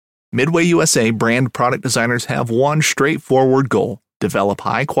Midway USA brand product designers have one straightforward goal: develop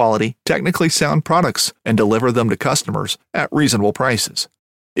high-quality, technically sound products and deliver them to customers at reasonable prices.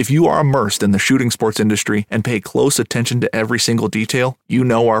 If you are immersed in the shooting sports industry and pay close attention to every single detail, you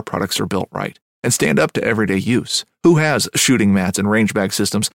know our products are built right and stand up to everyday use. Who has shooting mats and range bag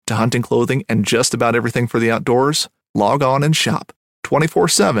systems to hunting clothing and just about everything for the outdoors? Log on and shop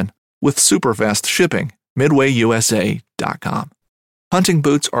 24/7 with super fast shipping. MidwayUSA.com. Hunting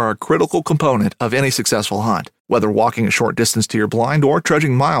boots are a critical component of any successful hunt. Whether walking a short distance to your blind or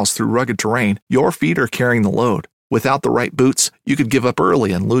trudging miles through rugged terrain, your feet are carrying the load. Without the right boots, you could give up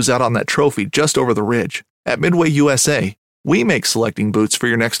early and lose out on that trophy just over the ridge. At Midway USA, we make selecting boots for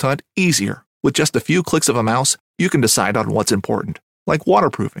your next hunt easier. With just a few clicks of a mouse, you can decide on what's important, like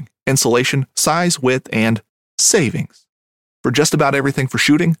waterproofing, insulation, size, width, and savings. For just about everything for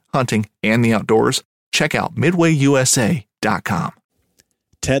shooting, hunting, and the outdoors, check out MidwayUSA.com.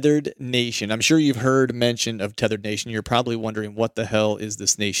 Tethered Nation. I'm sure you've heard mention of Tethered Nation. You're probably wondering, what the hell is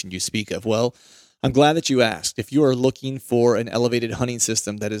this nation you speak of? Well, I'm glad that you asked. If you are looking for an elevated hunting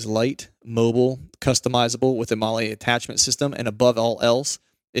system that is light, mobile, customizable with a MOLLE attachment system, and above all else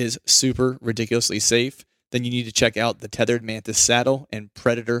is super ridiculously safe, then you need to check out the Tethered Mantis Saddle and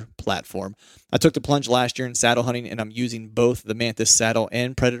Predator platform. I took the plunge last year in saddle hunting, and I'm using both the Mantis Saddle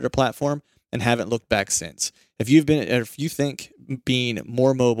and Predator platform and haven't looked back since. If you think being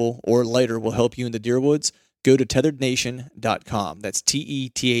more mobile or lighter will help you in the deer woods, go to tetherednation.com. That's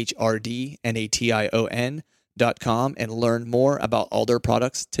TETHRDNATION.com and learn more about all their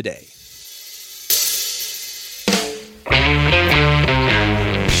products today.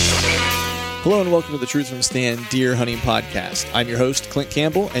 Hello and welcome to the Truth from Stan Deer Hunting Podcast. I'm your host, Clint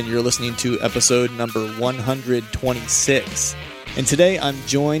Campbell, and you're listening to episode number 126. And today I'm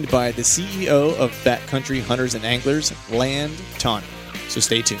joined by the CEO of Backcountry Hunters and Anglers, Land Tawney. So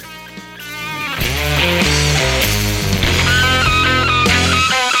stay tuned.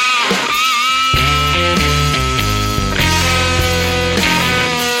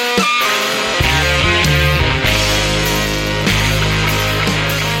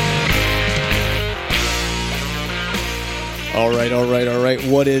 All right.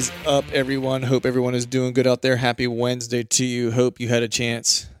 What is up, everyone? Hope everyone is doing good out there. Happy Wednesday to you. Hope you had a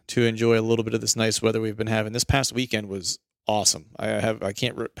chance to enjoy a little bit of this nice weather we've been having. This past weekend was awesome. I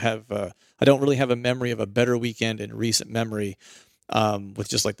don't really have a memory of a better weekend in recent memory, with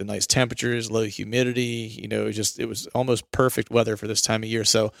just like the nice temperatures, low humidity. It was almost perfect weather for this time of year.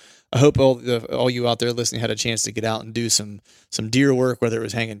 So I hope all you out there listening had a chance to get out and do some deer work, whether it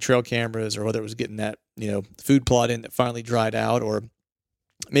was hanging trail cameras or whether it was getting that food plot in that finally dried out, or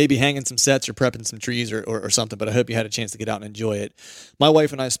maybe hanging some sets or prepping some trees or something. But I hope you had a chance to get out and enjoy it. My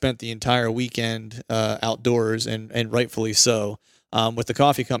wife and I spent the entire weekend outdoors, and rightfully so. With the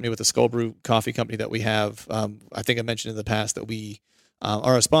coffee company, with the Skull Brew coffee company that we have. I think I mentioned in the past that we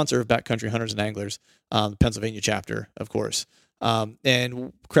are a sponsor of Backcountry Hunters and Anglers, the Pennsylvania chapter, of course.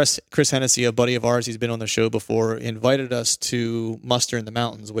 And Chris Hennessy, a buddy of ours, he's been on the show before, invited us to Muster in the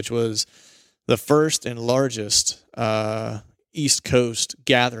Mountains, which was the first and largest East Coast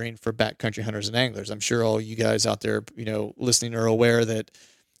gathering for Backcountry Hunters and Anglers. I'm sure all you guys out there, listening are aware that,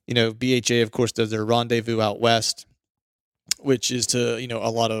 BHA, of course, does their rendezvous out west, which is to, a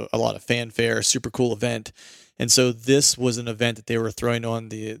lot of fanfare, super cool event. And so this was an event that they were throwing on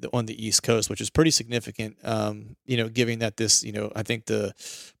the East Coast, which is pretty significant, given that this, I think the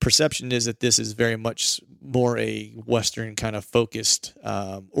perception is that this is very much more a Western kind of focused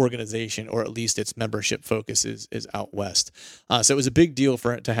organization, or at least its membership focus is out West. So it was a big deal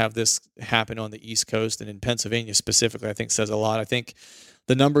for it to have this happen on the East Coast, and in Pennsylvania specifically, I think says a lot. I think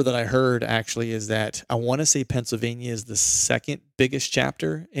the number that I heard actually is that I want to say Pennsylvania is the second biggest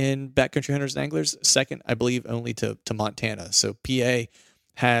chapter in Backcountry Hunters and Anglers. Second, I believe, only to Montana. So PA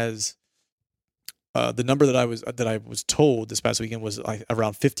has the number that I was told this past weekend was like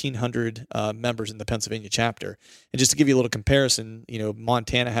around 1,500 members in the Pennsylvania chapter. And just to give you a little comparison,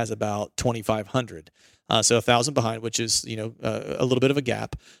 Montana has about 2,500. So 1,000 behind, which is, a little bit of a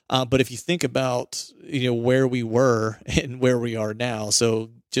gap. But if you think about, where we were and where we are now.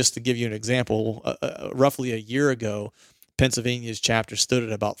 So just to give you an example, roughly a year ago, Pennsylvania's chapter stood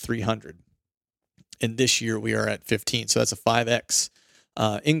at about 300. And this year we are at 15. So that's a 5X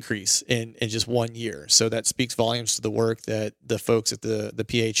increase in just 1 year. So that speaks volumes to the work that the folks at the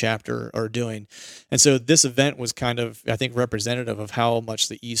PA chapter are doing. And so this event was kind of, I think, representative of how much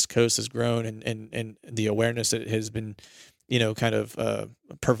the East Coast has grown and the awareness that has been,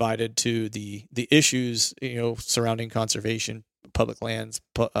 provided to the issues, surrounding conservation, public lands,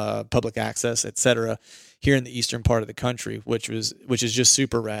 public access, etc., here in the eastern part of the country, which is just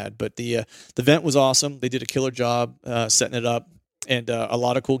super rad. But the event was awesome. They did a killer job setting it up, and a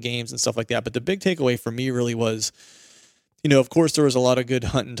lot of cool games and stuff like that. But the big takeaway for me really was, of course, there was a lot of good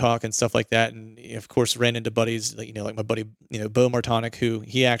hunting talk and stuff like that. And of course, ran into buddies, like my buddy, Bo Martonic, who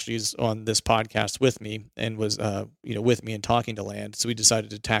he actually is on this podcast with me and was, with me and talking to land. So we decided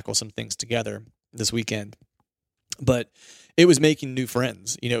to tackle some things together this weekend. But it was making new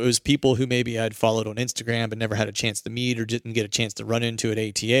friends. It was people who maybe I'd followed on Instagram but never had a chance to meet or didn't get a chance to run into at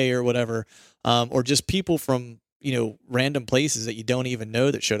ATA or whatever, or just people from random places that you don't even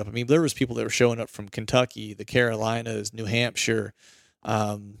know that showed up. I mean, there was people that were showing up from Kentucky, the Carolinas, New Hampshire.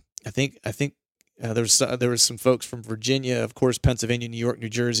 I think there was some folks from Virginia, of course, Pennsylvania, New York, New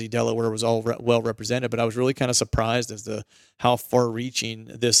Jersey, Delaware was all well represented. But I was really kind of surprised as to how far-reaching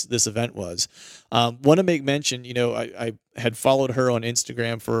this event was. Want to make mention, I had followed her on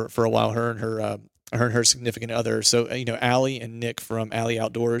Instagram for a while. Her and her significant other. So, Allie and Nick from Allie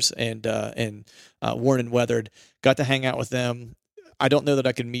Outdoors and Worn and Weathered, got to hang out with them. I don't know that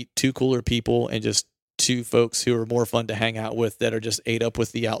I could meet two cooler people and just two folks who are more fun to hang out with that are just ate up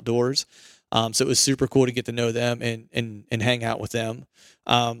with the outdoors. So it was super cool to get to know them and hang out with them.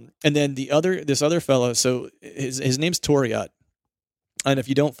 And then this other fellow, so his name's Toriut. And if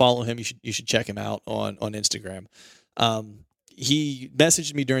you don't follow him, you should check him out on Instagram. He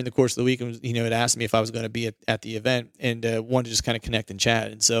messaged me during the course of the week and had asked me if I was going to be at the event and wanted to just kind of connect and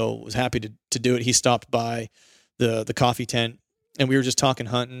chat. And so was happy to do it. He stopped by the coffee tent and we were just talking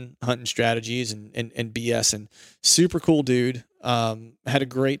hunting strategies and BS, and super cool dude. Had a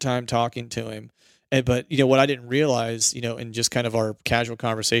great time talking to him. But what I didn't realize, in just kind of our casual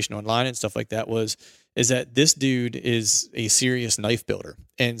conversation online and stuff like that is that this dude is a serious knife builder.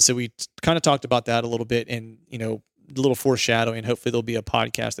 And so we kind of talked about that a little bit and, a little foreshadowing. Hopefully there'll be a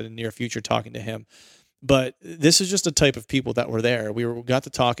podcast in the near future talking to him. But this is just a type of people that were there. We got to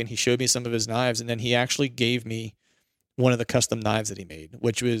talk and he showed me some of his knives, and then he actually gave me one of the custom knives that he made,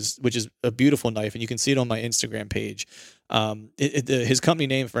 which is a beautiful knife. And you can see it on my Instagram page. His company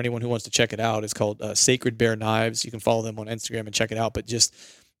name, for anyone who wants to check it out, is called Sacred Bear Knives. You can follow them on Instagram and check it out. But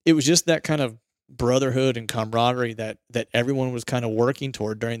it was just that kind of brotherhood and camaraderie that everyone was kind of working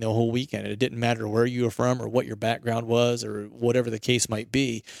toward during the whole weekend. And it didn't matter where you were from or what your background was or whatever the case might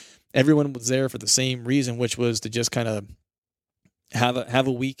be. Everyone was there for the same reason, which was to just kind of have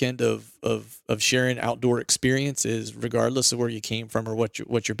a weekend of sharing outdoor experiences, regardless of where you came from or what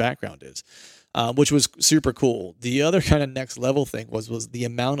your background is, which was super cool. The other kind of next level thing was the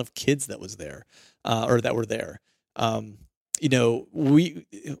amount of kids that was there, or that were there.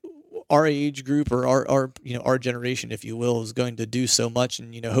 Our age group or our generation, if you will, is going to do so much,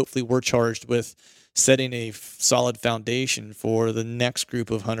 and hopefully we're charged with setting a solid foundation for the next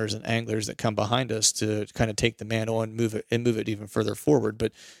group of hunters and anglers that come behind us to kind of take the mantle and move it even further forward.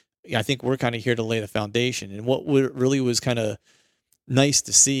 But I think we're kind of here to lay the foundation. And what really was kind of nice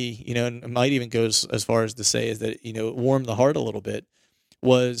to see, and it might even go as far as to say is that, it warmed the heart a little bit,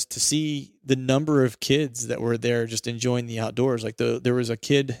 was to see the number of kids that were there just enjoying the outdoors. Like there was a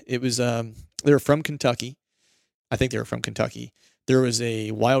kid, it was, they were from Kentucky. I think they were from Kentucky. There was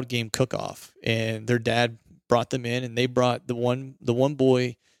a wild game cook-off, and their dad brought them in, and they brought the one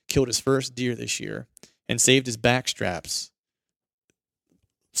boy killed his first deer this year and saved his back straps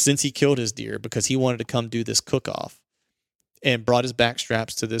since he killed his deer because he wanted to come do this cook-off, and brought his back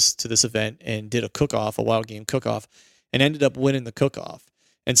straps to this event and did a cook-off, a wild game cook-off, and ended up winning the cook-off.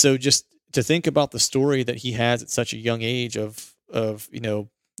 And so just to think about the story that he has at such a young age of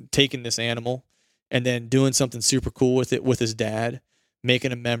taking this animal and then doing something super cool with it with his dad,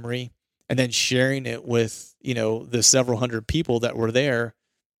 making a memory, and then sharing it with, the several hundred people that were there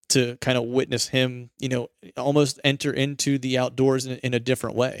to kind of witness him, almost enter into the outdoors in a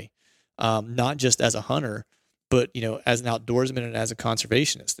different way. Not just as a hunter, but, as an outdoorsman and as a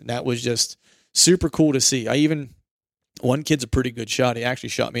conservationist. And that was just super cool to see. One kid's a pretty good shot. He actually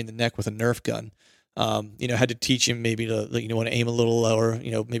shot me in the neck with a Nerf gun. Had to teach him maybe to, want to aim a little lower,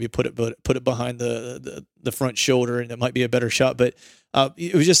 maybe put it behind the front shoulder, and it might be a better shot. But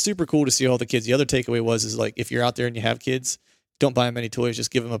it was just super cool to see all the kids. The other takeaway is like, if you're out there and you have kids, don't buy them any toys. Just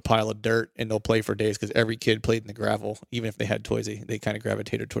give them a pile of dirt and they'll play for days, because every kid played in the gravel. Even if they had toys, they kind of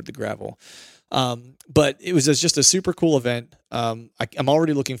gravitated toward the gravel. But it was just a super cool event. I'm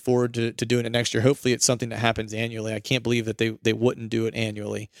already looking forward to doing it next year. Hopefully it's something that happens annually. I can't believe that they wouldn't do it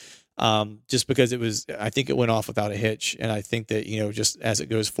annually. Just because I think it went off without a hitch. And I think that, just as it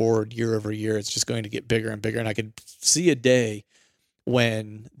goes forward year over year, it's just going to get bigger and bigger. And I could see a day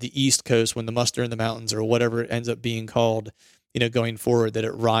when the East Coast, when the Muster in the Mountains or whatever it ends up being called, going forward, that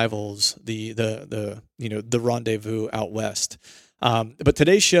it rivals the rendezvous out west. But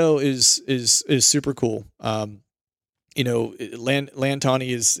today's show is super cool. Lantani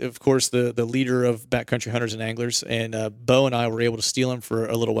is, of course, the leader of Backcountry Hunters and Anglers, and Bo and I were able to steal him for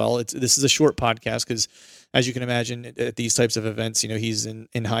a little while. This is a short podcast because, as you can imagine, at these types of events, he's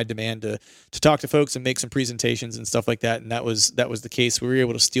in high demand to talk to folks and make some presentations and stuff like that. And that was the case. We were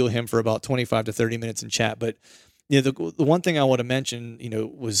able to steal him for about 25 to 30 minutes in chat. But the one thing I want to mention,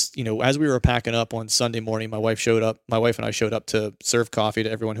 was, as we were packing up on Sunday morning, my wife and I showed up to serve coffee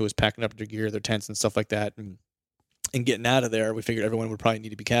to everyone who was packing up their gear, their tents and stuff like that. And getting out of there, we figured everyone would probably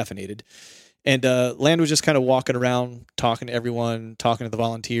need to be caffeinated. And Land was just kind of walking around, talking to everyone, talking to the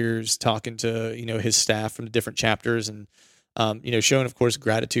volunteers, talking to, his staff from the different chapters, and, showing, of course,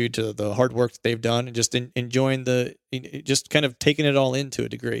 gratitude to the hard work that they've done, and just enjoying just kind of taking it all in to a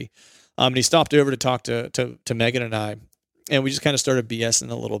degree. And he stopped over to talk to Megan and I, and we just kind of started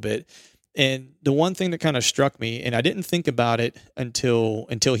BSing a little bit. And the one thing that kind of struck me, and I didn't think about it until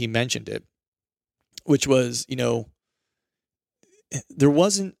he mentioned it, which was,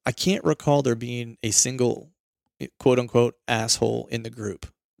 I can't recall there being a single quote unquote asshole in the group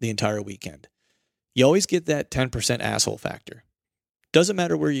the entire weekend. You always get that 10% asshole factor. Doesn't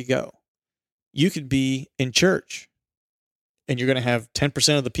matter where you go. You could be in church and you're going to have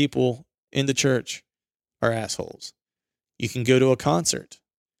 10% of the people in the church are assholes. You can go to a concert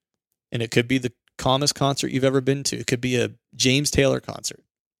and it could be the calmest concert you've ever been to. It could be a James Taylor concert.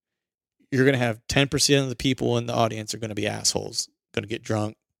 You're going to have 10% of the people in the audience are going to be assholes, going to get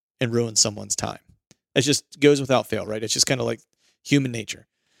drunk and ruin someone's time. It just goes without fail, right? It's just kind of like human nature.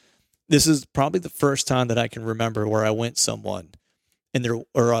 This is probably the first time that I can remember where I went somewhere and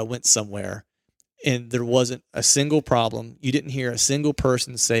there wasn't a single problem. You didn't hear a single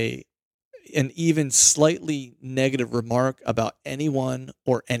person say an even slightly negative remark about anyone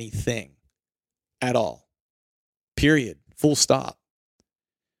or anything at all. Period. Full stop.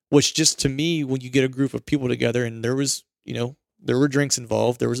 Which just, to me, when you get a group of people together and there were drinks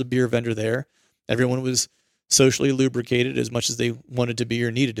involved, there was a beer vendor there, everyone was socially lubricated as much as they wanted to be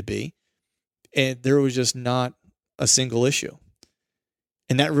or needed to be, and there was just not a single issue.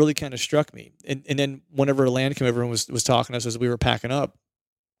 And that really kind of struck me. And then whenever Land came over and was talking to us as we were packing up,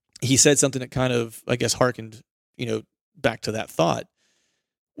 he said something that kind of, I guess, harkened, back to that thought,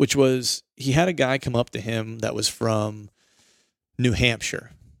 which was he had a guy come up to him that was from New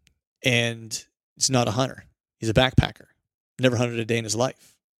Hampshire, and he's not a hunter. He's a backpacker. Never hunted a day in his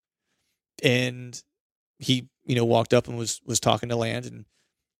life. And he, walked up and was talking to Land, and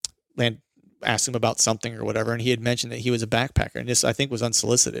Land asked him about something or whatever. And he had mentioned that he was a backpacker. And this, I think, was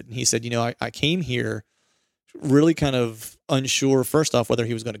unsolicited. And he said, I came here really kind of unsure, first off, whether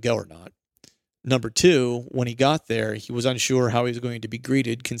he was going to go or not. Number two, when he got there, he was unsure how he was going to be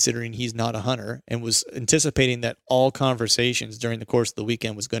greeted, considering he's not a hunter, and was anticipating that all conversations during the course of the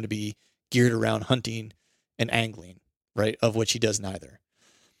weekend was going to be geared around hunting and angling, right? Of which he does neither.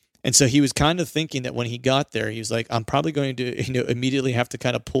 And so he was kind of thinking that when he got there, he was like, I'm probably going to, immediately have to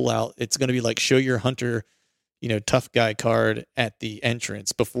kind of pull out. It's going to be like show your hunter, tough guy card at the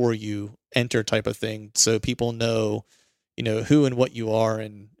entrance before you enter type of thing. So people know, who and what you are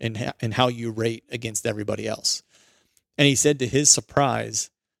and how you rate against everybody else. And he said, to his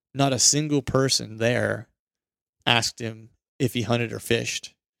surprise, not a single person there asked him if he hunted or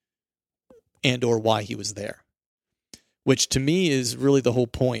fished and or why he was there, which to me is really the whole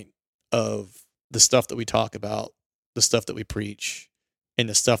point of the stuff that we talk about, the stuff that we preach, and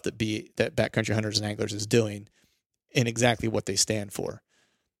the stuff that Backcountry Hunters and Anglers is doing, and exactly what they stand for.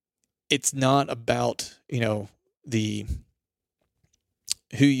 It's not about, the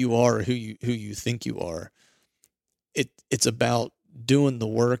who you are or who you think you are. It's about doing the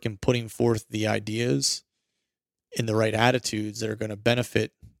work and putting forth the ideas and the right attitudes that are going to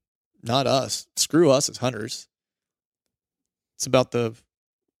benefit not us. Screw us as hunters. It's about the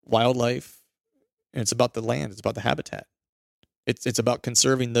wildlife, and it's about the land. It's about the habitat. It's about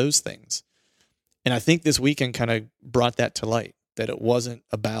conserving those things. And I think this weekend kind of brought that to light, that it wasn't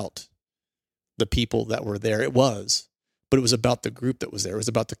about the people that were there. It was, but it was about the group that was there. It was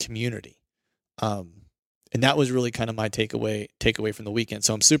about the community. And that was really kind of my takeaway from the weekend.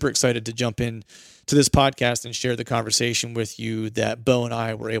 So I'm super excited to jump in to this podcast and share the conversation with you that Bo and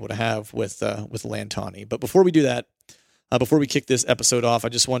I were able to have with Lantani. But before we do that, before we kick this episode off, I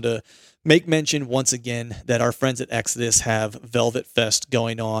just wanted to make mention once again that our friends at Exodus have Velvet Fest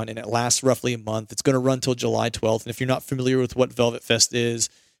going on, and it lasts roughly a month. It's going to run till July 12th. And if you're not familiar with what Velvet Fest is,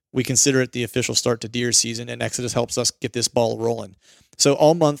 we consider it the official start to deer season, and Exodus helps us get this ball rolling. So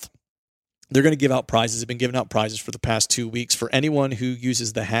all month, they're going to give out prizes. They've been giving out prizes for the past 2 weeks for anyone who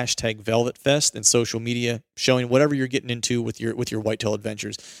uses the hashtag VelvetFest in social media, showing whatever you're getting into with your whitetail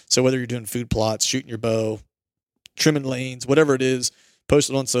adventures. So whether you're doing food plots, shooting your bow, trimming lanes, whatever it is, post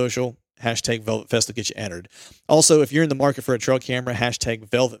it on social. Hashtag VelvetFest will get you entered. Also, if you're in the market for a trail camera, hashtag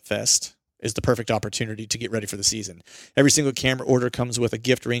VelvetFest is the perfect opportunity to get ready for the season. Every single camera order comes with a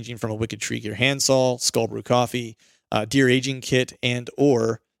gift ranging from a Wicked Tree Gear handsaw, Skull Brew coffee, deer aging kit, and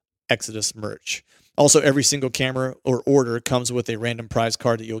or Exodus merch. Also, every single camera or order comes with a random prize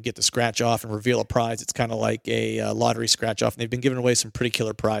card that you'll get to scratch off and reveal a prize. It's kind of like a lottery scratch off, and they've been giving away some pretty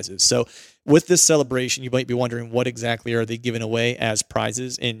killer prizes. So with this celebration, you might be wondering what exactly are they giving away as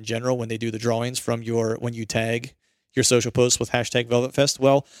prizes in general when they do the drawings from when you tag your social posts with hashtag VelvetFest.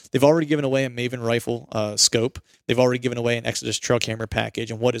 Well, they've already given away a Maven rifle scope. They've already given away an Exodus trail camera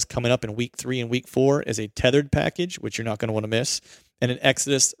package. And what is coming up in week 3 and week 4 is a tethered package, which you're not going to want to miss, and an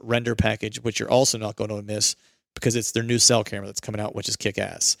Exodus render package, which you're also not going to miss because it's their new cell camera that's coming out, which is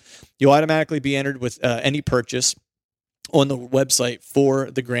kick-ass. You'll automatically be entered with any purchase on the website for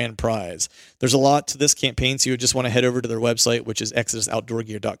the grand prize. There's a lot to this campaign, so you just want to head over to their website, which is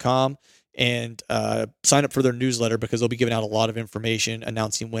ExodusOutdoorGear.com, and sign up for their newsletter because they'll be giving out a lot of information,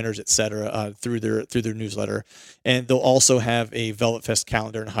 announcing winners, etc., through their newsletter. And they'll also have a VelvetFest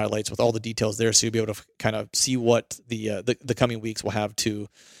calendar and highlights with all the details there, so you'll be able to kind of see what the coming weeks will have to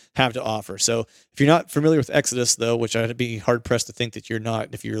offer. So if you're not familiar with Exodus, though, which I'd be hard-pressed to think that you're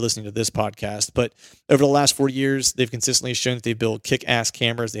not if you're listening to this podcast, but over the last 4 years, they've consistently shown that they build kick-ass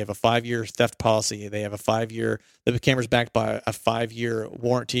cameras. They have a 5-year theft policy. They have the camera's backed by a 5-year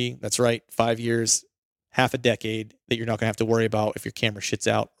warranty. That's right, 5 years, half a decade that you're not going to have to worry about if your camera shits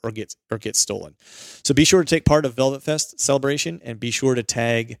out or gets stolen. So be sure to take part of VelvetFest celebration and be sure to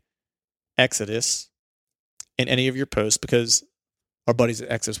tag Exodus in any of your posts because our buddies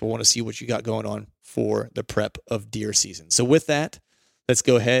at Exodus will want to see what you got going on for the prep of deer season. So with that, let's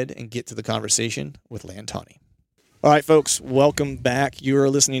go ahead and get to the conversation with Lantani. All right, folks, welcome back. You are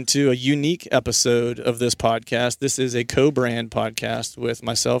listening to a unique episode of this podcast. This is a co-brand podcast with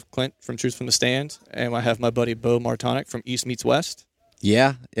myself, Clint, from Truth from the Stand, and I have my buddy Bo Martonic from East Meets West.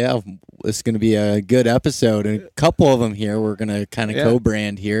 Yeah, it's going to be a good episode, and a couple of them here. We're going to kind of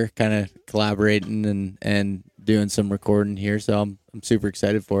co-brand here, kind of collaborating and doing some recording here, so I'm super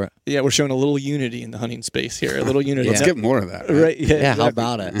excited for it. Yeah, we're showing a little unity in the hunting space here, a little unity. Let's get more of that. Right? Yeah, exactly. How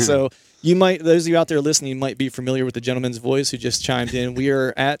about it? So those of you out there listening might be familiar with the gentleman's voice who just chimed in. We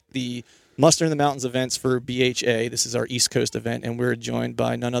are at the Muster in the Mountains events for BHA. This is our East Coast event, and we're joined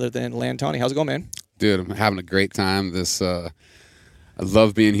by none other than Lantani. How's it going, man? Dude, I'm having a great time. I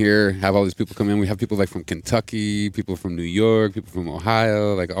love being here, have all these people come in. We have people like from Kentucky, people from New York, people from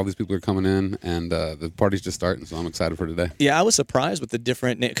Ohio. Like all these people are coming in, and the party's just starting, so I'm excited for today. Yeah, I was surprised with the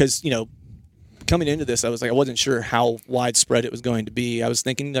different, because, coming into this, I wasn't sure how widespread it was going to be. I was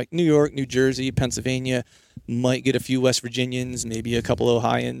thinking like New York, New Jersey, Pennsylvania, might get a few West Virginians, maybe a couple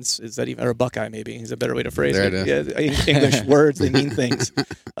Ohioans. Is that even, or a Buckeye maybe is a better way to phrase it. Yeah, English words, they mean things.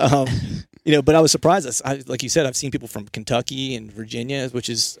 But I was surprised. Like you said, I've seen people from Kentucky and Virginia, which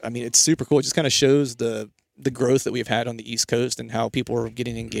is, it's super cool. It just kind of shows the growth that we've had on the East Coast and how people are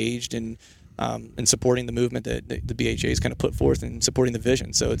getting engaged and supporting the movement that the BHA has kind of put forth and supporting the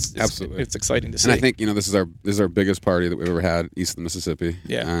vision. So it's absolutely, it's exciting to see. And I think this is our biggest party that we've ever had east of the Mississippi.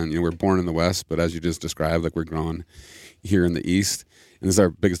 Yeah, and we're born in the West, but as you just described, like we're growing here in the East, and this is our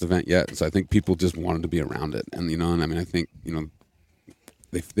biggest event yet. And so I think people just wanted to be around it, and I think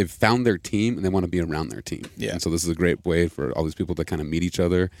they've found their team and they want to be around their team. Yeah, and so this is a great way for all these people to kind of meet each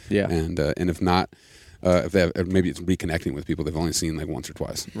other. Yeah, and if not. If they have, maybe it's reconnecting with people they've only seen like once or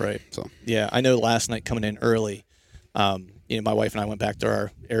twice. Right. So yeah, I know last night coming in early, my wife and I went back to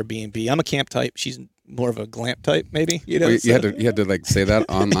our Airbnb. I'm a camp type. She's more of a glamp type, maybe. You had to like say that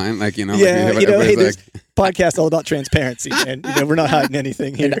online, like Yeah, hey, this podcast all about transparency, and we're not hiding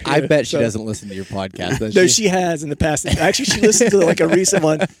anything here. And I bet she doesn't listen to your podcast. Does no, she has in the past. Actually, she listened to like a recent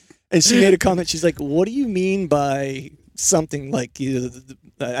one, and she made a comment. She's like, "What do you mean by something like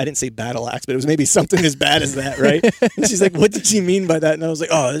I didn't say battle axe, but it was maybe something as bad as that, right?" And she's like, "What did she mean by that?" And I was like,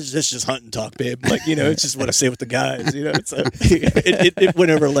 "Oh, it's just hunting talk, babe. Like, it's just what I say with the guys, So it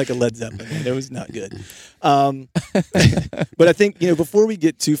went over like a Led Zeppelin. And it was not good. But I think before we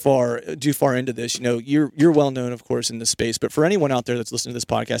get too far into this, you're well known, of course, in this space. But for anyone out there that's listening to this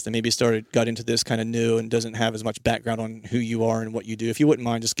podcast and maybe got into this kind of new and doesn't have as much background on who you are and what you do, if you wouldn't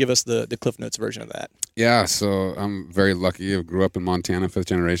mind, just give us the Cliff Notes version of that. Yeah, so I'm very very lucky. I grew up in Montana, 5th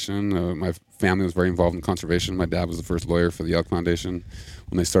generation. My family was very involved in conservation. My dad was the first lawyer for the Elk Foundation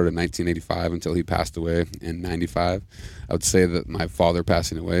when they started in 1985 until he passed away in 95. I would say that my father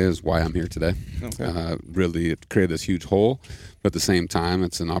passing away is why I'm here today. Okay. Really, it created this huge hole, but at the same time,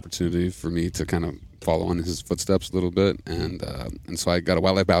 it's an opportunity for me to kind of follow in his footsteps a little bit. And so I got a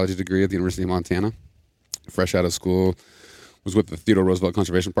wildlife biology degree at the University of Montana. Fresh out of school, was with the Theodore Roosevelt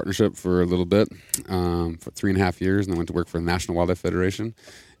Conservation Partnership for a little bit, for 3.5 years, and then went to work for the National Wildlife Federation.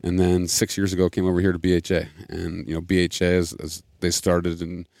 And then 6 years ago, came over here to BHA. And, BHA, as they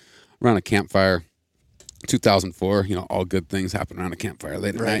started around a campfire, 2004, all good things happen around a campfire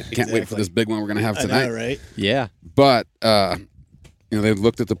late at night. Can't wait for this big one we're going to have tonight. I know, right? Yeah. But, they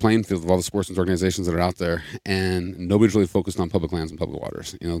looked at the playing field of all the sportsman's organizations that are out there, and nobody's really focused on public lands and public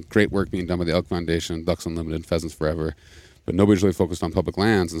waters. Great work being done by the Elk Foundation, Ducks Unlimited, Pheasants Forever, but nobody's really focused on public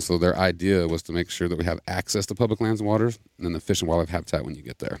lands. And so their idea was to make sure that we have access to public lands and waters, and then the fish and wildlife habitat when you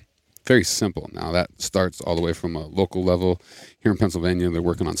get there. Very simple. Now, that starts all the way from a local level. Here in Pennsylvania, they're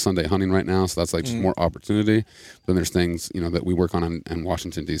working on Sunday hunting right now, so that's just more opportunity. Then there's things, that we work on in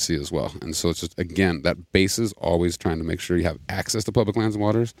Washington, D.C. as well. And so it's just, again, that base is always trying to make sure you have access to public lands and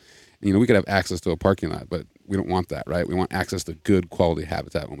waters. And, we could have access to a parking lot, but we don't want that, right? We want access to good quality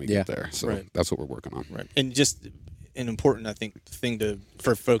habitat when we get there. So that's what we're working on. Right. And just an important, I think, thing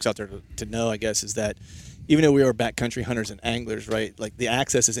for folks out there to know, I guess, is that even though we are backcountry hunters and anglers, right? Like the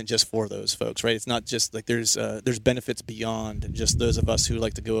access isn't just for those folks, right? It's not just like there's benefits beyond just those of us who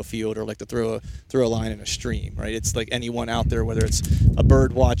like to go afield or like to throw a line in a stream, right? It's like anyone out there, whether it's a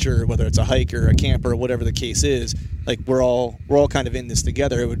bird watcher, whether it's a hiker, a camper, whatever the case is. Like we're all kind of in this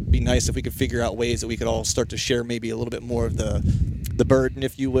together. It would be nice if we could figure out ways that we could all start to share maybe a little bit more of the burden,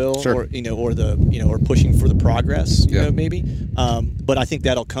 if you will, sure. or pushing for the progress, maybe. But I think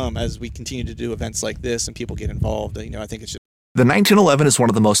that'll come as we continue to do events like this and people get involved. I think it's just. The 1911 is one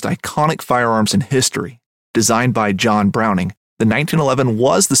of the most iconic firearms in history. Designed by John Browning, the 1911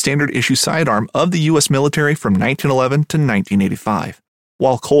 was the standard issue sidearm of the U.S. military from 1911 to 1985.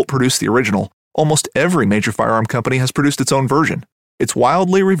 While Colt produced the original, almost every major firearm company has produced its own version. It's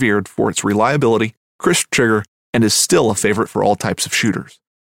wildly revered for its reliability, crisp trigger, and is still a favorite for all types of shooters.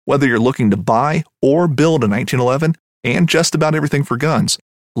 Whether you're looking to buy or build a 1911 and just about everything for guns,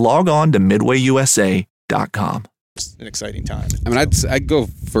 log on to midwayusa.com. It's an exciting time. I'd go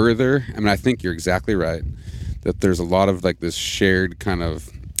further. I think you're exactly right that there's a lot of like this shared kind of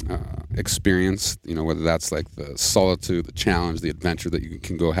experience, whether that's like the solitude, the challenge, the adventure that you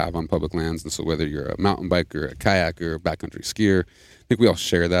can go have on public lands. And so whether you're a mountain biker, a kayaker, a backcountry skier, I think we all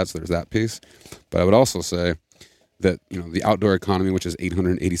share that. So there's that piece. But I would also say that, the outdoor economy, which is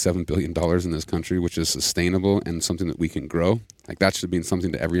 $887 billion in this country, which is sustainable and something that we can grow, like that should mean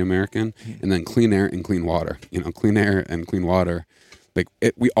something to every American. And then clean air and clean water, clean air and clean water,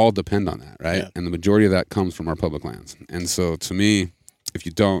 we all depend on that, right? Yeah. And the majority of that comes from our public lands. And so to me, if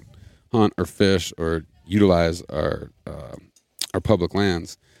you don't hunt or fish or utilize our public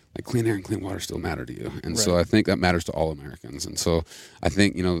lands, like clean air and clean water still matter to you. And so I think that matters to all Americans. And so I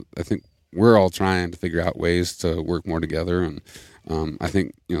think we're all trying to figure out ways to work more together. And I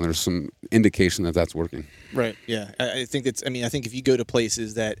think, there's some indication that that's working. Right. Yeah. I think I think if you go to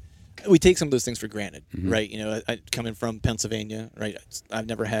places that we take some of those things for granted, right? Coming from Pennsylvania, right? I've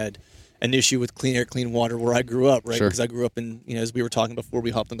never had an issue with clean air, clean water where I grew up, right? Sure. Because I grew up in, as we were talking before we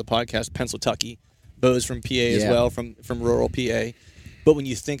hopped on the podcast, Pennsylvania. Bo's from PA as well, from rural PA. But when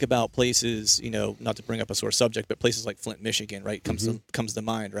you think about places, not to bring up a sore subject, but places like Flint, Michigan, right, comes to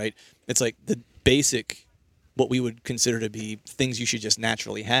mind, right? It's like the basic, what we would consider to be things you should just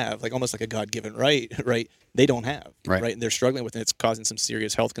naturally have, like almost like a God-given right? They don't have, right? And they're struggling with it. It's causing some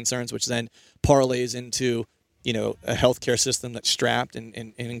serious health concerns, which then parlays into, a healthcare system that's strapped and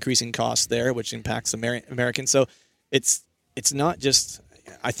increasing costs there, which impacts Americans. So it's not just,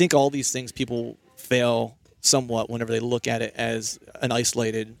 I think all these things people fail somewhat whenever they look at it as an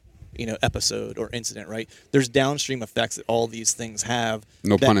isolated, episode or incident, right? There's downstream effects that all these things have.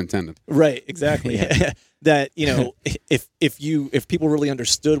 No pun intended. Right, exactly. That, if people really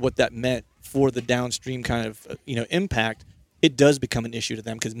understood what that meant for the downstream kind of, impact, it does become an issue to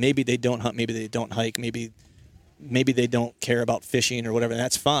them because maybe they don't hunt, maybe they don't hike, maybe they don't care about fishing or whatever.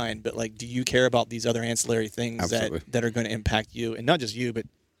 That's fine. But like, do you care about these other ancillary things that are going to impact you, and not just you, but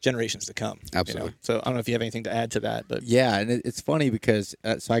generations to come? Absolutely. So I don't know if you have anything to add to that, but yeah, and it's funny because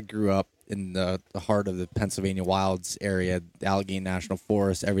so I grew up in the heart of the Pennsylvania wilds area, the Allegheny National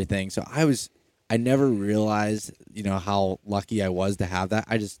Forest, everything. So I never realized, how lucky I was to have that.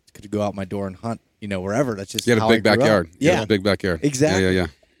 I just could go out my door and hunt, wherever. That's just you had how a big I grew backyard. Up. Yeah, a big backyard. Exactly. Yeah.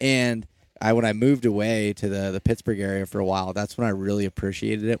 And when I moved away to the Pittsburgh area for a while, that's when I really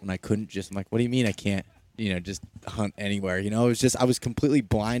appreciated it. When I couldn't just, I'm like, what do you mean I can't, just hunt anywhere? It was just, I was completely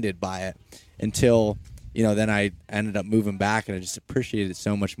blinded by it until, then I ended up moving back, and I just appreciated it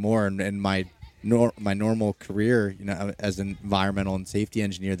so much more. And my normal career, as an environmental and safety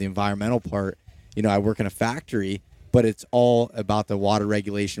engineer, the environmental part, I work in a factory, but it's all about the water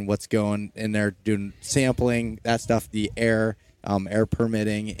regulation, what's going in there, doing sampling, that stuff, the air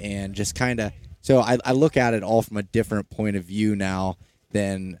permitting, and just kind of, so I look at it all from a different point of view now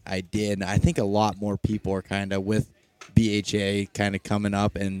than I did. And I think a lot more people are kind of with BHA kind of coming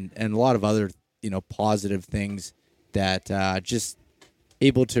up, and a lot of other, positive things that just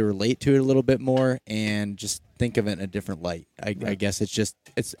able to relate to it a little bit more and just think of it in a different light. I guess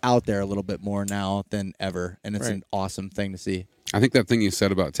it's out there a little bit more now than ever, and it's an awesome thing to see. I think that thing you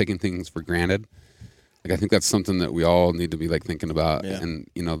said about taking things for granted, I think that's something that we all need to be thinking about. Yeah. And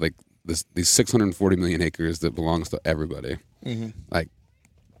these 640 million acres that belongs to everybody. Mm-hmm.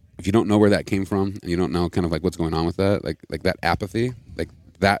 If you don't know where that came from, and you don't know kind of what's going on with that, like that apathy,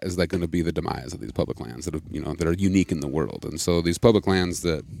 that is going to be the demise of these public lands that that are unique in the world. And so these public lands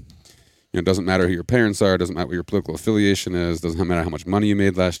that it doesn't matter who your parents are, doesn't matter what your political affiliation is, doesn't matter how much money you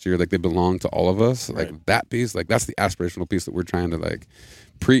made last year, they belong to all of us. Right. That piece, that's the aspirational piece that we're trying to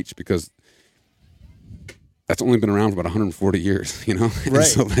preach, because that's only been around for about 140 years, Right. And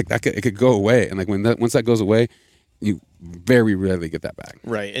so it could go away, and once that goes away, you very rarely get that back.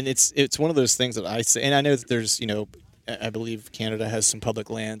 Right. And it's one of those things that I say, and I know that there's, I believe Canada has some public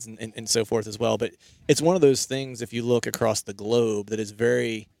lands and so forth as well, but it's one of those things, if you look across the globe, that is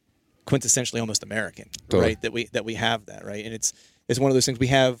very quintessentially almost American, totally. Right? That we have that, right? And it's one of those things. We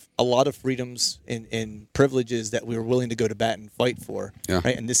have a lot of freedoms and privileges that we were willing to go to bat and fight for,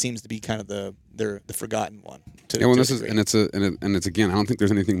 right? And this seems to be kind of the forgotten one. It's again, I don't think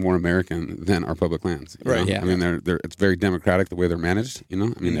there's anything more American than our public lands, right? Yeah. I mean, it's very democratic the way they're managed.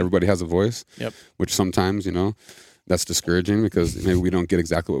 Everybody has a voice, which sometimes that's discouraging because maybe we don't get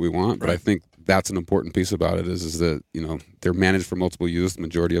exactly what we want. But I think that's an important piece about it is that they're managed for multiple use, the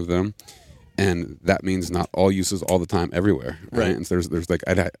majority of them. And that means not all uses all the time everywhere, right? And so there's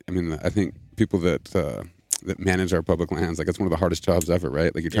I think people that manage our public lands, it's one of the hardest jobs ever,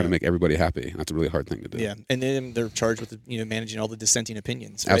 right? You're trying to make everybody happy. That's a really hard thing to do. Yeah, and then they're charged with managing all the dissenting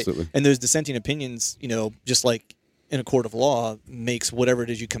opinions, right? Absolutely. And those dissenting opinions, just like in a court of law, makes whatever it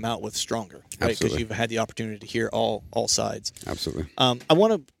is you come out with stronger, right? Because you've had the opportunity to hear all sides. Absolutely. I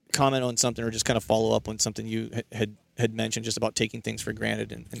want to comment on something, or just kind of follow up on something you had mentioned, just about taking things for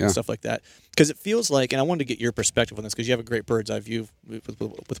granted and stuff like that, because it feels like, and I wanted to get your perspective on this because you have a great bird's eye view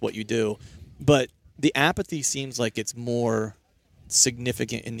with what you do, but the apathy seems like it's more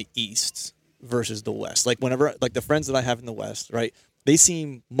significant in the East versus the West. Whenever the friends that I have in the West, right, they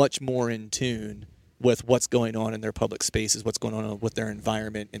seem much more in tune with what's going on in their public spaces, what's going on with their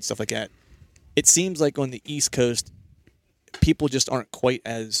environment and stuff like that. It seems like on the East Coast, people just aren't quite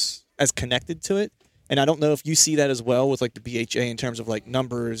as connected to it. And I don't know if you see that as well with the BHA in terms of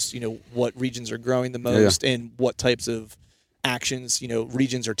numbers, what regions are growing the most and what types of actions,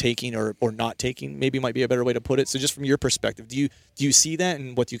 regions are taking or not taking, maybe might be a better way to put it. So just from your perspective, do you see that,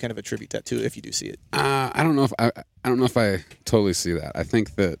 and what do you kind of attribute that to, if you do see it? I don't know if I totally see that. I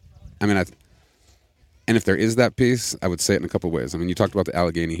think that, and if there is that piece, I would say it in a couple of ways. You talked about the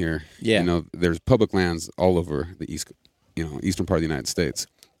Allegheny here. Yeah. There's public lands all over the eastern part of the United States,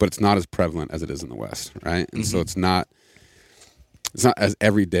 but it's not as prevalent as it is in the West, right? And so it's not as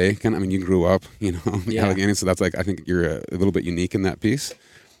everyday. You grew up, Allegheny, so that's I think you're a little bit unique in that piece.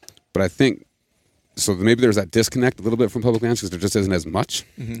 But I think, so maybe there's that disconnect a little bit from public lands because there just isn't as much,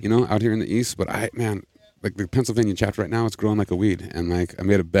 out here in the East. But the Pennsylvania chapter right now, it's growing like a weed. And I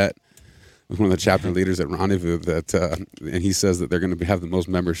made a bet with one of the chapter leaders at Rendezvous that, and he says that they're going to have the most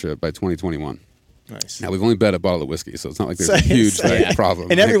membership by 2021. Nice. Now, we've only bet a bottle of whiskey, so it's not like there's a huge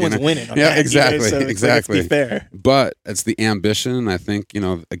problem. And everyone's winning. On exactly. So exactly. Let's be fair. But it's the ambition. I think,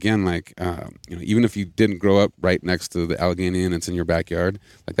 again, even if you didn't grow up right next to the Allegheny and it's in your backyard,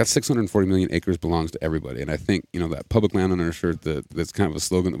 that 640 million acres belongs to everybody. And I think, that public land on our shirt, that's kind of a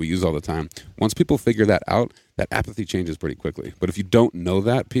slogan that we use all the time. Once people figure that out, that apathy changes pretty quickly. But if you don't know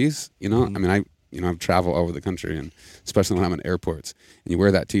that piece, I've traveled all over the country, and especially when I'm in airports, and you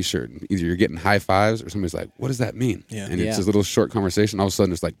wear that T-shirt, and either you're getting high fives or somebody's like, "What does that mean?" Yeah. And it's this little short conversation. All of a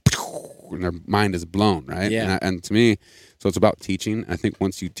sudden, it's and their mind is blown, right? Yeah. And to me, so it's about teaching. I think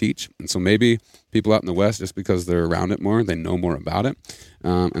once you teach, and so maybe people out in the West, just because they're around it more, they know more about it.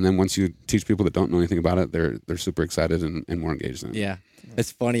 And then once you teach people that don't know anything about it, they're super excited and more engaged in it. Yeah.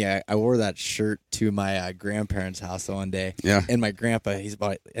 It's funny. I wore that shirt to my grandparents' house one day. Yeah. And my grandpa, I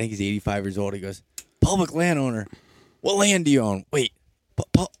think he's 85 years old. He goes, public landowner. What land do you own? Wait,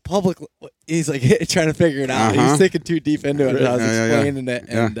 public. He's like trying to figure it out. He's thinking too deep into it. I was explaining it,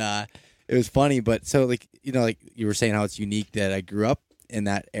 and it was funny. But so like you were saying how it's unique that I grew up in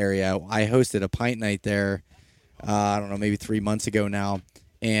that area. I hosted a pint night there. I don't know, maybe 3 months ago now,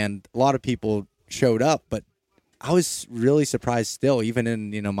 and a lot of people showed up, but I was really surprised still, even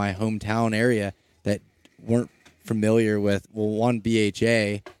in my hometown area, that weren't familiar with one,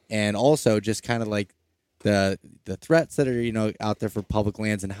 BHA, and also just kind of like the threats that are out there for public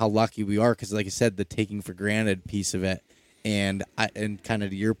lands and how lucky we are, because like I said, the taking for granted piece of it, and kind of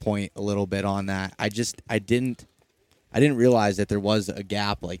to your point a little bit on that, I didn't realize that there was a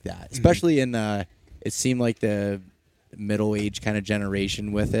gap like that, especially in it seemed like the middle age kind of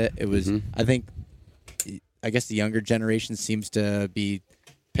generation with it. It was I guess the younger generation seems to be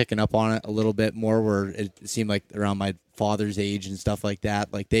picking up on it a little bit more, where it seemed like around my father's age and stuff like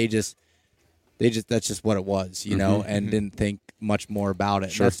that, like they just that's just what it was, and didn't think much more about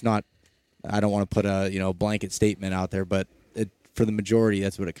it. Sure. That's not, I don't want to put a blanket statement out there, but for the majority,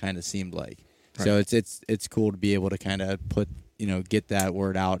 that's what it kind of seemed like. Right. So it's cool to be able to kind of put get that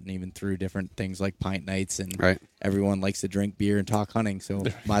word out, and even through different things like pint nights, and everyone likes to drink beer and talk hunting, so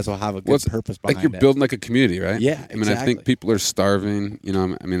might as well have a good purpose behind it. Like you're building like a community, right? Yeah, I mean, exactly. I think people are starving.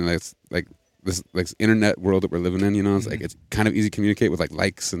 I mean, it's like this internet world that we're living in. It's like it's kind of easy to communicate with like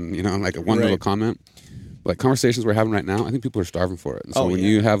likes and like a one little comment. Like conversations we're having right now, I think people are starving for it. And so when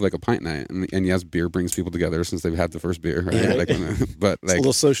you have like a pint night, and yes, beer brings people together since they've had the first beer, right? Yeah. But it's a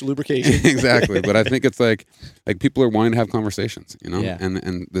little social lubrication. Exactly. But I think it's like people are wanting to have conversations, Yeah.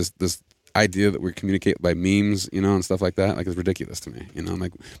 and this idea that we communicate by memes, and stuff like that, like is ridiculous to me.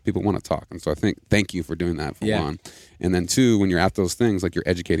 Like people want to talk, and so I think thank you for doing that for one, and then two, when you're at those things, like you're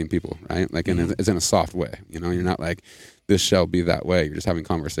educating people, right? Like, and it's in a soft way. You're not like, this shall be that way. You're just having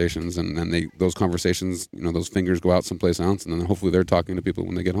conversations, and then those conversations, those fingers go out someplace else, and then hopefully they're talking to people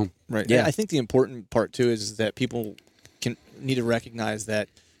when they get home. Right. Yeah. I think the important part too is that people need to recognize that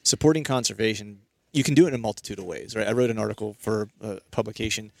supporting conservation, you can do it in a multitude of ways, right? I wrote an article for a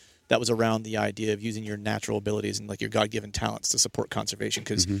publication that was around the idea of using your natural abilities and like your God-given talents to support conservation.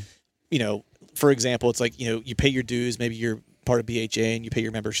 Because, for example, it's like, you pay your dues, maybe you're part of BHA and you pay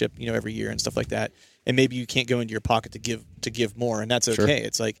your membership, every year and stuff like that. And maybe you can't go into your pocket to give more, and that's okay. Sure.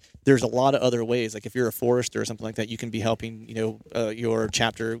 It's like there's a lot of other ways. Like if you're a forester or something like that, you can be helping your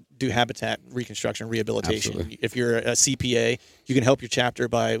chapter do habitat reconstruction, rehabilitation. Absolutely. If you're a CPA, you can help your chapter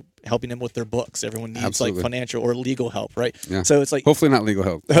by helping them with their books. Everyone needs like financial or legal help, right? Yeah. So it's like hopefully not legal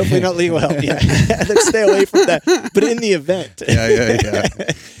help. Hopefully not legal help. Yeah, let's stay away from that. But in the event, yeah.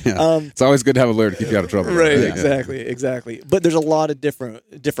 It's always good to have a lawyer to keep you out of trouble. Right? Exactly. But there's a lot of different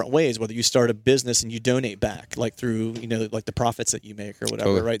ways. Whether you start a business and you donate back, like through like the profits that you make or whatever,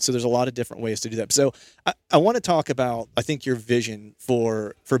 totally. Right? So there's a lot of different ways to do that. So I want to talk about I think your vision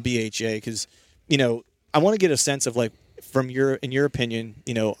for BHA, because I want to get a sense of like in your opinion,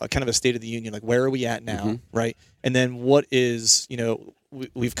 a kind of a state of the union, like where are we at now, right? And then what is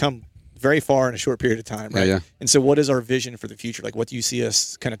we've come very far in a short period of time, right? Yeah. And so what is our vision for the future? Like what do you see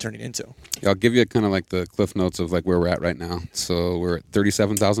us kind of turning into? Yeah, I'll give you kind of like the cliff notes of like where we're at right now. So we're at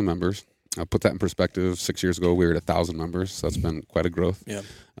 37,000 members. I'll put that in perspective. 6 years ago, we were at 1,000 members. So that's been quite a growth. Yeah.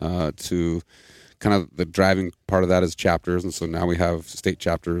 To kind of the driving part of that is chapters. And so now we have state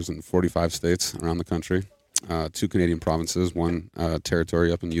chapters in 45 states around the country, 2 Canadian provinces, 1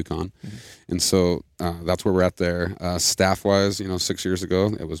 territory up in Yukon. And so that's where we're at there. Staff-wise, 6 years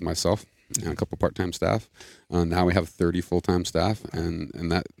ago, it was myself and a couple part-time staff. Now we have 30 full-time staff,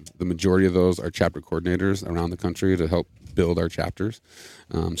 and that the majority of those are chapter coordinators around the country to help build our chapters.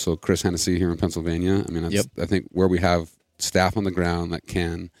 So Chris Hennessy here in Pennsylvania. I mean, that's, I think where we have staff on the ground that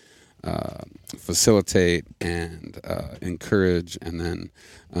can facilitate and encourage and then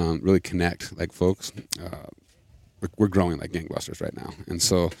really connect like folks. We're growing like gangbusters right now. And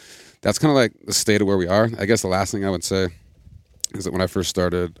so that's kind of like the state of where we are. I guess the last thing I would say is that when I first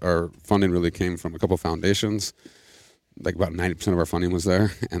started, our funding really came from a couple of foundations. Like about 90% of our funding was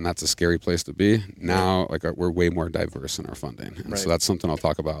there, and that's a scary place to be. Now, like we're way more diverse in our funding, and so that's something I'll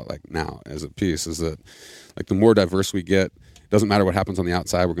talk about like now as a piece. Is that like the more diverse we get, doesn't matter what happens on the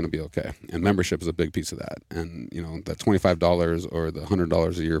outside, we're going to be okay. And membership is a big piece of that. And that $25 or the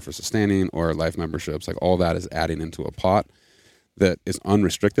 $100 a year for sustaining or life memberships, like all that is adding into a pot that is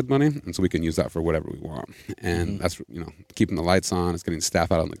unrestricted money, and so we can use that for whatever we want. And that's, keeping the lights on, it's getting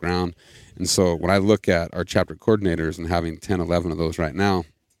staff out on the ground. And so when I look at our chapter coordinators and having 10, 11 of those right now,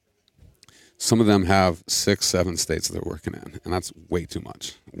 some of them have 6, 7 states that they're working in, and that's way too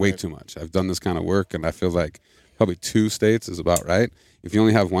much. Too much. I've done this kind of work, and I feel like probably 2 states is about right. If you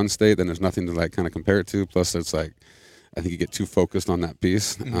only have 1 state, then there's nothing to like kind of compare it to. Plus, it's like, I think you get too focused on that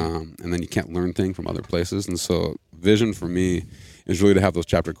piece, and then you can't learn things from other places. And so vision for me is really to have those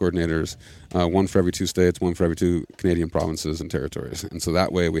chapter coordinators, 1 for every 2 states, 1 for every 2 Canadian provinces and territories. And so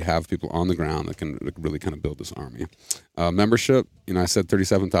that way we have people on the ground that can really kind of build this army. Membership, I said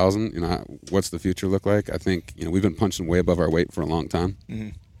 37,000. What's the future look like? I think, we've been punching way above our weight for a long time.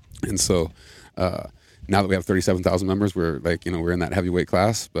 And so now that we have 37,000 members, we're like, we're in that heavyweight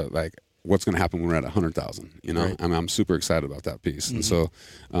class, but like, what's going to happen when we're at 100,000? Right. I'm super excited about that piece. And so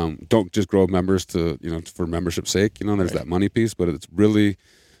don't just grow members to, for membership's sake. There's that money piece, but it's really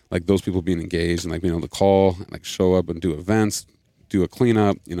like those people being engaged and like being able to call, and like show up and do events, do a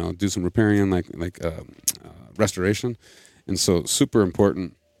cleanup, do some repairing, like restoration. And so super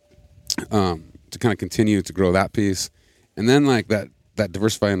important to kind of continue to grow that piece. And then like that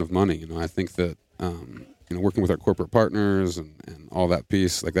diversifying of money, I think that, working with our corporate partners and all that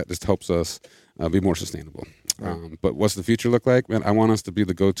piece, like that just helps us be more sustainable. Right. But what's the future look like? Man, I want us to be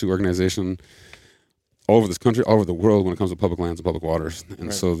the go-to organization all over this country, all over the world when it comes to public lands and public waters.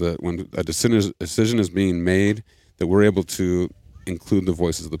 And so that when a decision is being made, that we're able to include the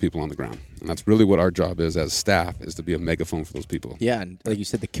voices of the people on the ground. And that's really what our job is as staff, is to be a megaphone for those people. Yeah, and like you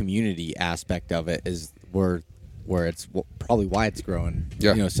said, the community aspect of it is where it's probably why it's growing,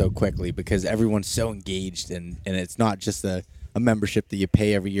 so quickly, because everyone's so engaged, and it's not just a membership that you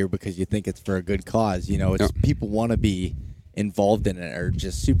pay every year because you think it's for a good cause. It's people want to be involved in it, are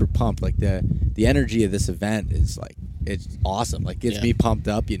just super pumped. Like the energy of this event is like, it's awesome. Like gets me pumped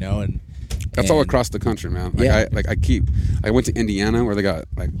up, and that's all across the country, man. I went to Indiana where they got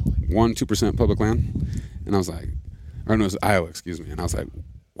like 1-2% public land, and I was like, or no, it was Iowa, excuse me, and I was like,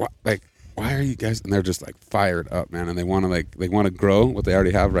 what, like, why are you guys? And they're just like fired up, man, and they want to grow what they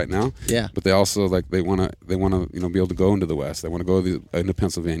already have right now. Yeah. But they also like they want to be able to go into the West. They want to go into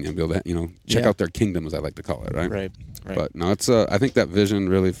Pennsylvania and be able to check out their kingdom, as I like to call it, right? Right. But no, it's I think that vision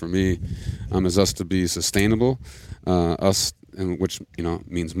really for me is us to be sustainable, which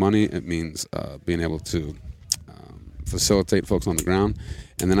means money. It means being able to facilitate folks on the ground.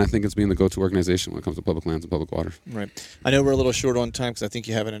 And then I think it's being the go-to organization when it comes to public lands and public waters. Right. I know we're a little short on time because I think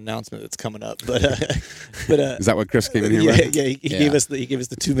you have an announcement that's coming up. But is that what Chris came in here with? Yeah, he gave us the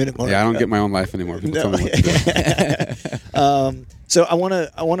 2-minute mark. Yeah, I don't get my own life anymore. People tell me what to do. So I want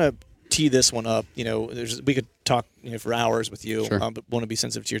to tee this one up. We could talk for hours with you, but want to be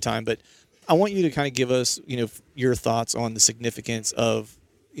sensitive to your time. But I want you to kind of give us your thoughts on the significance of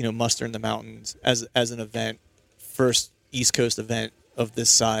Muster in the Mountains as an event, first East Coast event of this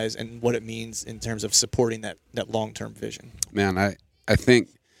size, and what it means in terms of supporting that long-term vision. Man, I think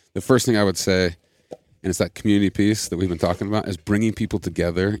the first thing I would say, and it's that community piece that we've been talking about, is bringing people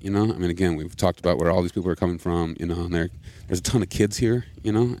together. Again, we've talked about where all these people are coming from, and there's a ton of kids here,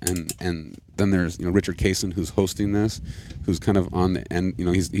 and then there's Richard Kaysen, who's hosting this, who's kind of on the end.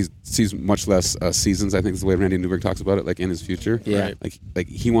 He sees much less seasons. I think is the way Randy Newberg talks about it, like in his future. Yeah. Like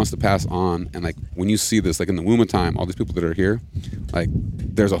he wants to pass on, and like when you see this, like in the womb of time, all these people that are here, like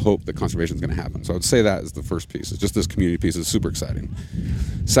there's a hope that conservation is going to happen. So I would say that is the first piece. It's just this community piece is super exciting.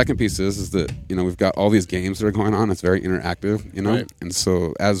 Second piece is that we've got all these games that are going on. It's very interactive, right. And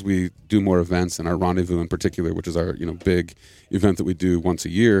so as we do more events, and our Rendezvous in particular, which is our big event that we do once a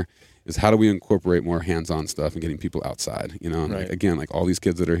year, is how do we incorporate more hands-on stuff and getting people outside, and right. Again, like all these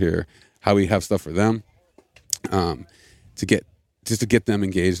kids that are here, how we have stuff for them, to get them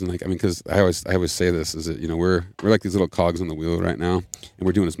engaged. And because I always say this is that, we're like these little cogs on the wheel right now, and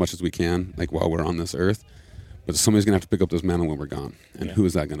we're doing as much as we can, like while we're on this earth, but somebody's going to have to pick up this mantle when we're gone. And who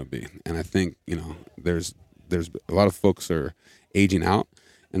is that going to be? And I think, there's a lot of folks are aging out,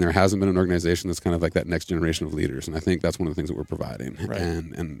 and there hasn't been an organization that's kind of like that next generation of leaders. And I think that's one of the things that we're providing. Right.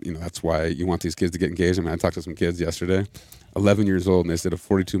 And that's why you want these kids to get engaged. I talked to some kids yesterday, 11 years old, and they did a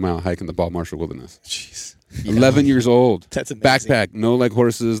 42-mile hike in the Bob Marshall Wilderness. Jeez. 11 years old. That's amazing. Backpack, no like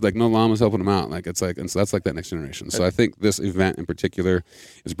horses, like no llamas helping them out. And so that's like that next generation. So I think this event in particular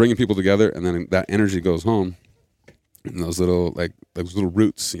is bringing people together, and then that energy goes home. And those little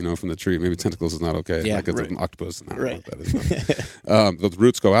roots, from the tree. Maybe tentacles is not okay. Yeah, like it's an octopus. I don't know what that is. Those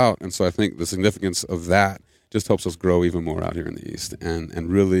roots go out, and so I think the significance of that just helps us grow even more out here in the East,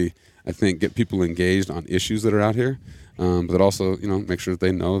 and really, I think, get people engaged on issues that are out here, but also, make sure that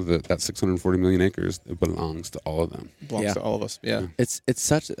they know that 640 million acres, it belongs to all of them. Belongs to all of us. Yeah. It's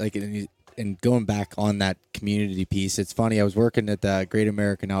such like, and going back on that community piece, it's funny. I was working at the Great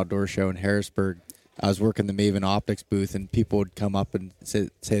American Outdoor Show in Harrisburg. I was working the Maven Optics booth, and people would come up and say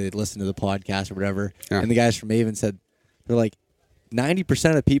they'd listen to the podcast or whatever. Yeah. And the guys from Maven said, they're like, 90%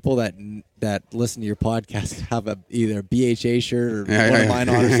 of the people that listen to your podcast have either a BHA shirt or one of mine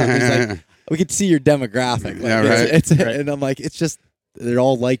on or something. It's like, we could see your demographic. Like, it's right. And I'm like, it's just, they're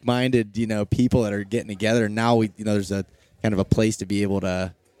all like-minded, people that are getting together. And now there's a kind of a place to be able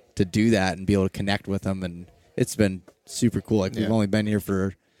to do that and be able to connect with them. And it's been super cool. Like, we've only been here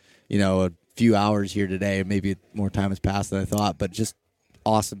for, a few hours here today. Maybe more time has passed than I thought, but just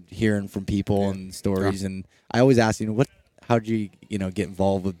awesome hearing from people and stories. And I always ask, how did you, get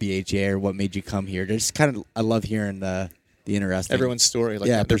involved with BHA, or what made you come here? Just kind of, I love hearing the interesting, everyone's story, like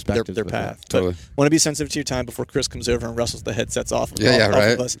their path. Totally. But want to be sensitive to your time before Chris comes over and wrestles the headsets off of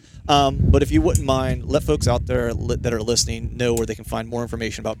us. But if you wouldn't mind, let folks out there that are listening know where they can find more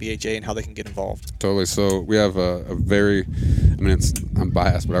information about BHA and how they can get involved. Totally. So we have a very, I'm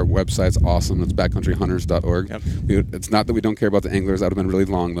biased, but our website's awesome. It's backcountryhunters.org. Yep. It's not that we don't care about the anglers. That would have been really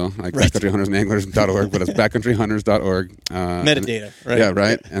long, though. Like backcountryhuntersandanglers.org, but it's backcountryhunters.org. Metadata, right? Yeah,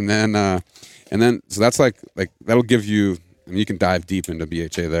 right. And then, so that's like that'll give you, you can dive deep into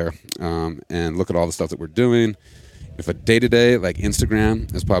BHA there, and look at all the stuff that we're doing. If a day-to-day, like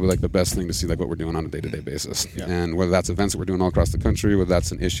Instagram is probably like the best thing to see, like what we're doing on a day-to-day basis. Yeah. And whether that's events that we're doing all across the country, whether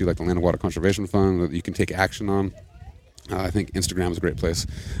that's an issue like the Land and Water Conservation Fund that you can take action on, I think Instagram is a great place.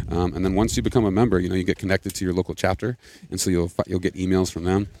 And then once you become a member, you get connected to your local chapter, and so you'll get emails from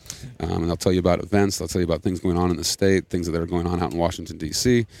them, and they'll tell you about events, they'll tell you about things going on in the state, things that are going on out in Washington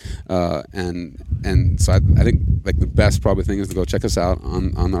D.C. And so I think like the best probably thing is to go check us out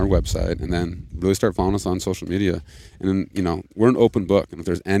on our website, and then really start following us on social media. And then we're an open book, and if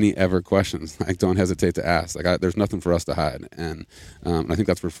there's any ever questions, like don't hesitate to ask. Like there's nothing for us to hide, and I think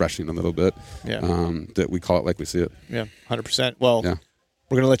that's refreshing a little bit. Yeah. That we call it like we see it. Yeah. 100%. Well, we're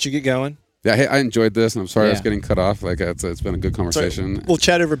going to let you get going. Yeah, hey, I enjoyed this, and I'm sorry I was getting cut off. Like it's been a good conversation. So we'll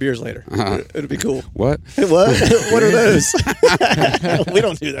chat over beers later. It'll be cool. What? What are those? We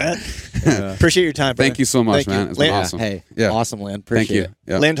don't do that. Appreciate your time, brother. Thank you so much, man. It's been awesome. Hey, awesome, Land. Appreciate it.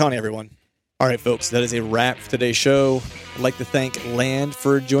 Yeah. Land Tawny, everyone. All right, folks, that is a wrap for today's show. I'd like to thank Land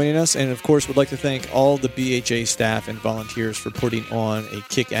for joining us, and of course, would like to thank all the BHA staff and volunteers for putting on a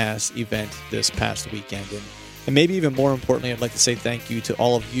kick-ass event this past weekend. And maybe even more importantly, I'd like to say thank you to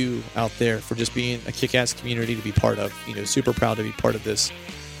all of you out there for just being a kick-ass community to be part of. Super proud to be part of this,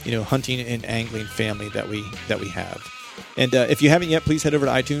 hunting and angling family that we have. And if you haven't yet, please head over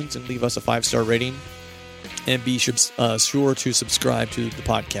to iTunes and leave us a 5-star rating. And be sure to subscribe to the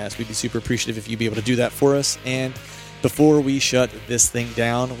podcast. We'd be super appreciative if you'd be able to do that for us. And before we shut this thing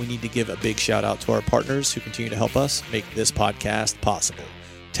down, we need to give a big shout out to our partners who continue to help us make this podcast possible.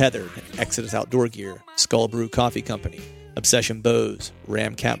 Tethered, Exodus Outdoor Gear, Skull Brew Coffee Company, Obsession Bows,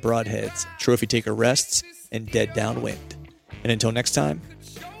 Ramcat Broadheads, Trophy Taker Rests, and Dead Downwind. And until next time,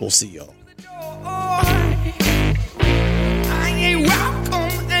 we'll see y'all. I ain't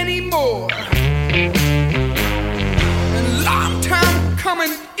welcome anymore. And long time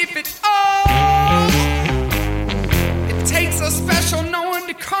coming, if it all. It takes a special knowing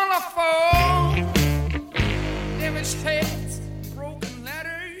to color for. Damaged heads, broken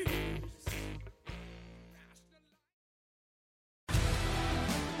letters.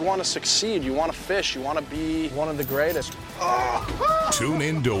 You want to succeed, you want to fish, you want to be one of the greatest. Tune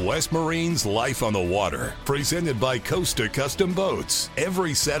in to West Marine's Life on the Water, presented by Costa Custom Boats,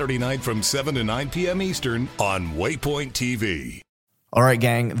 every Saturday night from 7 to 9 p.m. Eastern on Waypoint TV. All right,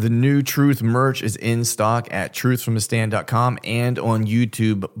 gang, the new Truth merch is in stock at truthfromthestand.com and on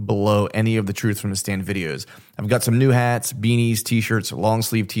YouTube below any of the Truth from the Stand videos. I've got some new hats, beanies, t-shirts, long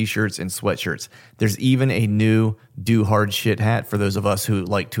sleeve t-shirts, and sweatshirts. There's even a new Do Hard Shit hat for those of us who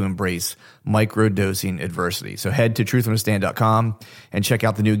like to embrace micro-dosing adversity. So head to truthfromthestand.com and check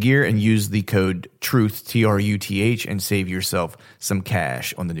out the new gear and use the code TRUTH, T-R-U-T-H, and save yourself some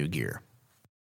cash on the new gear.